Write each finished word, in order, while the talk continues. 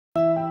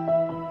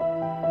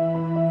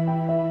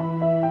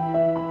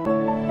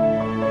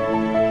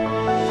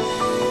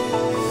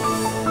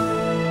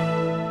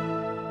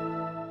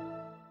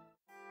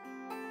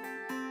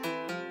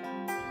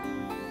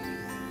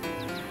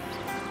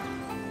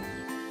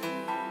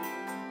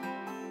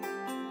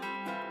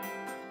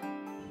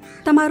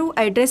તમારું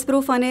address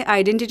proof અને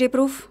identity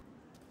proof.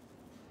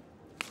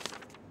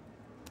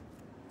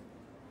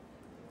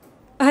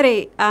 અરે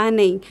આ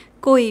નહીં,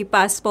 કોઈ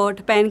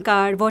passport, PAN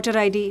card, voter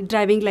ID,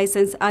 driving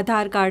licence,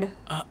 આધાર કાર્ડ.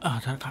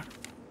 આધાર કાર્ડ.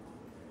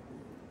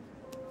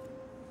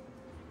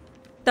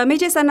 તમે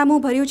જે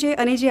સરનામું ભર્યું છે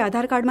અને જે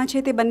આધાર કાર્ડમાં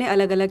છે તે બંને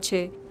અલગ અલગ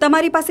છે.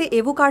 તમારી પાસે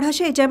એવું કાર્ડ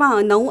હશે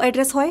જેમાં નવું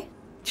એડ્રેસ હોય?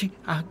 જી,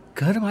 આ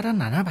ઘર મારા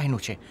નાના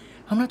ભાઈનું છે.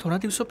 હમણાં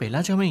થોડા દિવસો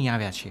પહેલાં જ અમે અહીંયા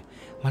આવ્યા છીએ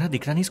મારા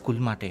દીકરાની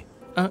સ્કૂલ માટે.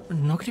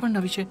 નોકરી પણ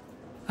નવી છે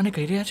અને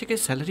કહી રહ્યા છે કે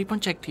સેલરી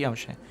પણ ચેકથી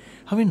આવશે.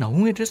 હવે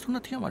નવું એડ્રેસ તો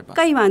નથી અમારી પાસે.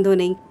 કંઈ વાંધો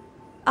નહીં.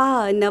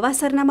 આ નવા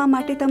સરનામા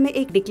માટે તમે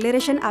એક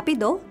ડિક્લેરેશન આપી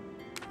દો,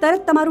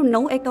 તરત તમારું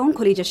નવું એકાઉન્ટ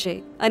ખુલી જશે.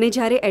 અને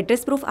જ્યારે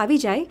એડ્રેસ પ્રૂફ આવી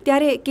જાય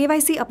ત્યારે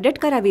કેવાયસી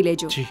અપડેટ કરાવી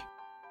લેજો. જી.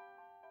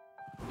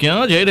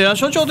 ક્યાં જઈ રહ્યા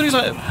છો ચૌધરી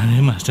સાહેબ?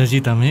 અરે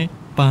માસ્ટરજી, તમે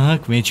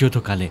પાક વેચ્યો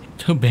તો કાલે,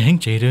 તો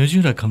બેંક જઈ રહ્યો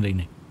છું રકમ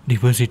લઈને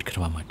ડિપોઝિટ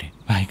કરવા માટે.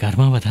 ભાઈ,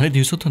 કારમાં વધારે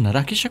દિવસો તો ન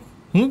રાખી શકું.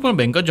 હું પણ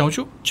બેંક જ જાઉં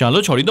છું.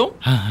 ચાલો છોડી દઉં?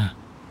 હા,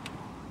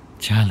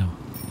 ચાલો.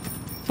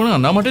 પણ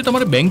આના માટે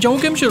તમારે બેંક જવું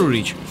કેમ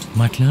જરૂરી છે?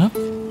 મતલબ?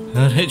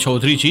 અરે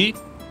ચૌધરીજી,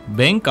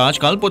 બેંક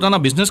આજકાલ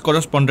પોતાના બિઝનેસ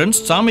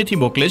કોરસ્પોન્ડન્ટ્સ સામેથી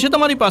મોકલે છે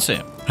તમારી પાસે.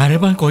 અરે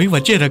પણ કોઈ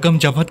વચ્ચે રકમ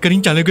જફત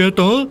કરીને ચાલી ગયો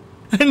તો?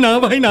 ના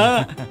ભાઈ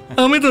ના,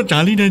 અમે તો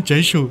ચાલીને જ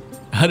જઈશું.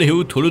 અરે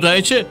એવું થોડું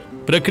થાય છે,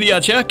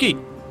 પ્રક્રિયા છે આખી.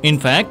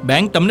 ઇનફેક્ટ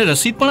બેંક તમને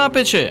રસીદ પણ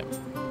આપે છે.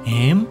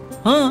 એમ?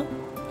 હા.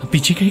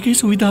 બીજી કઈ કઈ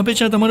સુવિધા આપે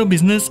છે તમારો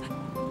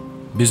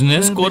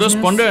બિઝનેસ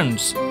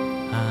કોરસ્પોન્ડન્ટ્સ?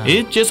 એ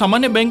જે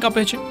સામાન્ય બેંક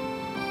આપે છે.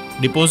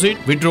 Deposit,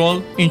 વિથડ્રોઅલ,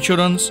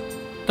 insurance.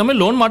 તમે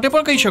લોન માટે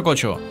પણ કહી શકો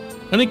છો.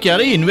 અને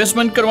ક્યારેય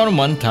ઇન્વેસ્ટમેન્ટ કરવાનું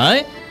મન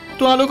થાય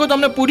તો આ લોકો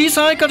તમને પૂરી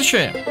સહાય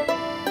કરશે.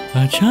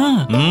 અચ્છા.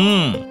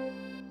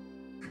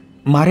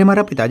 મારે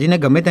મારા પિતાજીને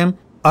ગમે તેમ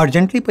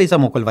અર્જન્ટલી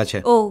પૈસા મોકલવા છે.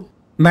 ઓ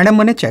મેડમ,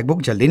 મને ચેકબુક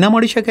જલ્દી ના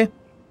મળી શકે?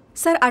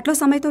 સર, આટલો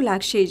સમય તો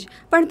લાગશે જ,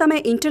 પણ તમે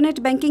ઇન્ટરનેટ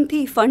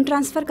બેન્કિંગથી ફંડ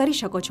ટ્રાન્સફર કરી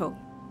શકો છો.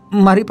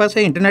 મારી પાસે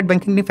ઇન્ટરનેટ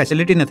બેન્કિંગની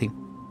ફેસિલિટી નથી.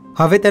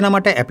 હવે તેના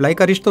માટે એપ્લાય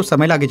કરીશ તો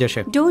સમય લાગી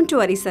જશે. ડોન્ટ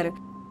વરી સર,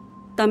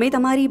 તમે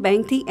તમારી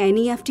બેંકથી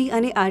એનઈએફટી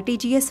અને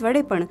આરટીજીએસ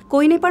વડે પણ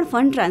કોઈને પણ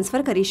ફંડ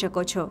ટ્રાન્સફર કરી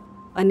શકો છો,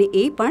 અને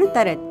એ પણ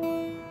તરત.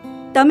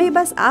 તમે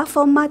બસ આ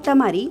ફોર્મમાં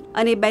તમારી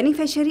અને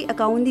બેનિફિશિયરી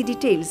એકાઉન્ટની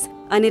ડિટેલ્સ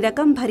અને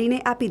રકમ ભરીને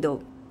આપી દો.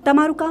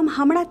 તમારું કામ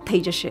હમણાં જ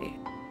થઈ જશે.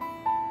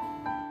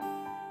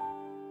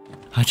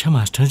 અચ્છા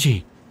માસ્ટરજી,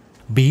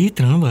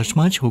 2-3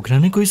 વર્ષમાં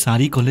છોકરાને કોઈ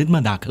સારી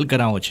કોલેજમાં દાખલ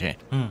કરાવો છે.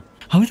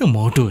 હવે તો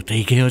મોટો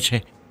થઈ ગયો છે.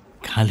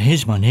 કાલે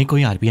જ મને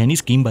કોઈ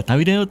આરબીઆઈની સ્કીમ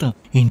બતાવી રહ્યો હતો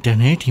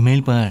ઇન્ટરનેટ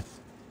ઈમેલ પર,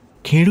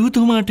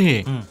 ખેડૂતો માટે.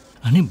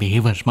 અને 2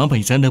 વર્ષમાં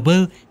પૈસા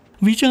ડબલ.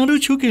 વિચારું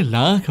છું કે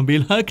 1,00,000-2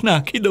 લાખ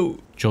નાખી દઉં.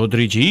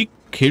 ચૌધરીજી,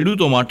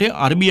 ખેડૂતો માટે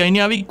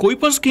આરબીઆઈની આવી કોઈ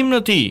પણ સ્કીમ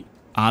નથી.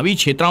 આવી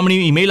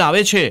છેતરામણી ઈમેલ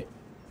આવે છે.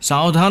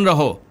 સાવધાન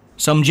રહો.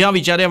 સમજ્યા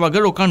વિચાર્યા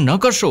વગર રોકાણ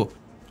ન કરશો.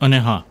 અને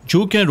હા, જો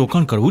ક્યાંય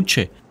રોકાણ કરવું જ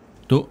છે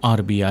તો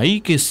આરબીઆઈ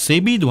કે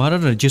સેબી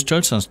દ્વારા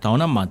રજિસ્ટર્ડ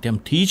સંસ્થાઓના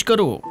માધ્યમથી જ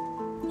કરો.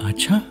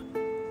 અચ્છા,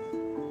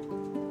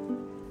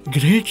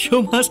 ગ્રેટ શો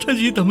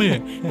માસ્ટરજી. તમે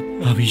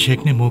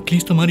અભિષેકને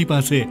મોકલીશ તમારી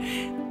પાસે.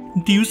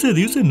 દિવસે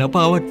દિવસે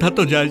નફાવટ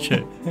થતો જાય છે.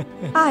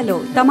 આ લો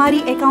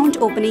તમારી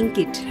account opening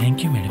kit.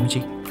 Thank you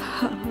મેડમજી.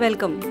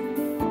 Welcome.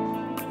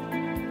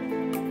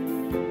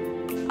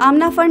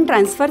 આમના ફંડ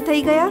ટ્રાન્સફર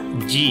થઈ ગયા?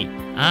 જી,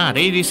 હા,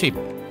 receipt.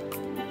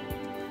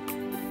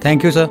 Thank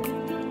you sir.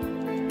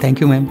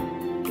 Thank you ma'am.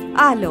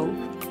 આ લો,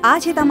 આ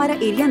છે તમારા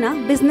એરિયાના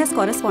બિઝનેસ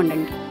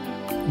કોરસ્પોન્ડન્ટ.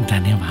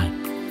 ધન્યવાદ.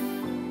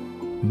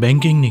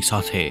 બેન્કિંગની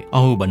સાથે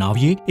આવો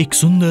બનાવીએ એક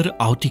સુંદર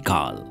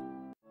આવતીકાલ.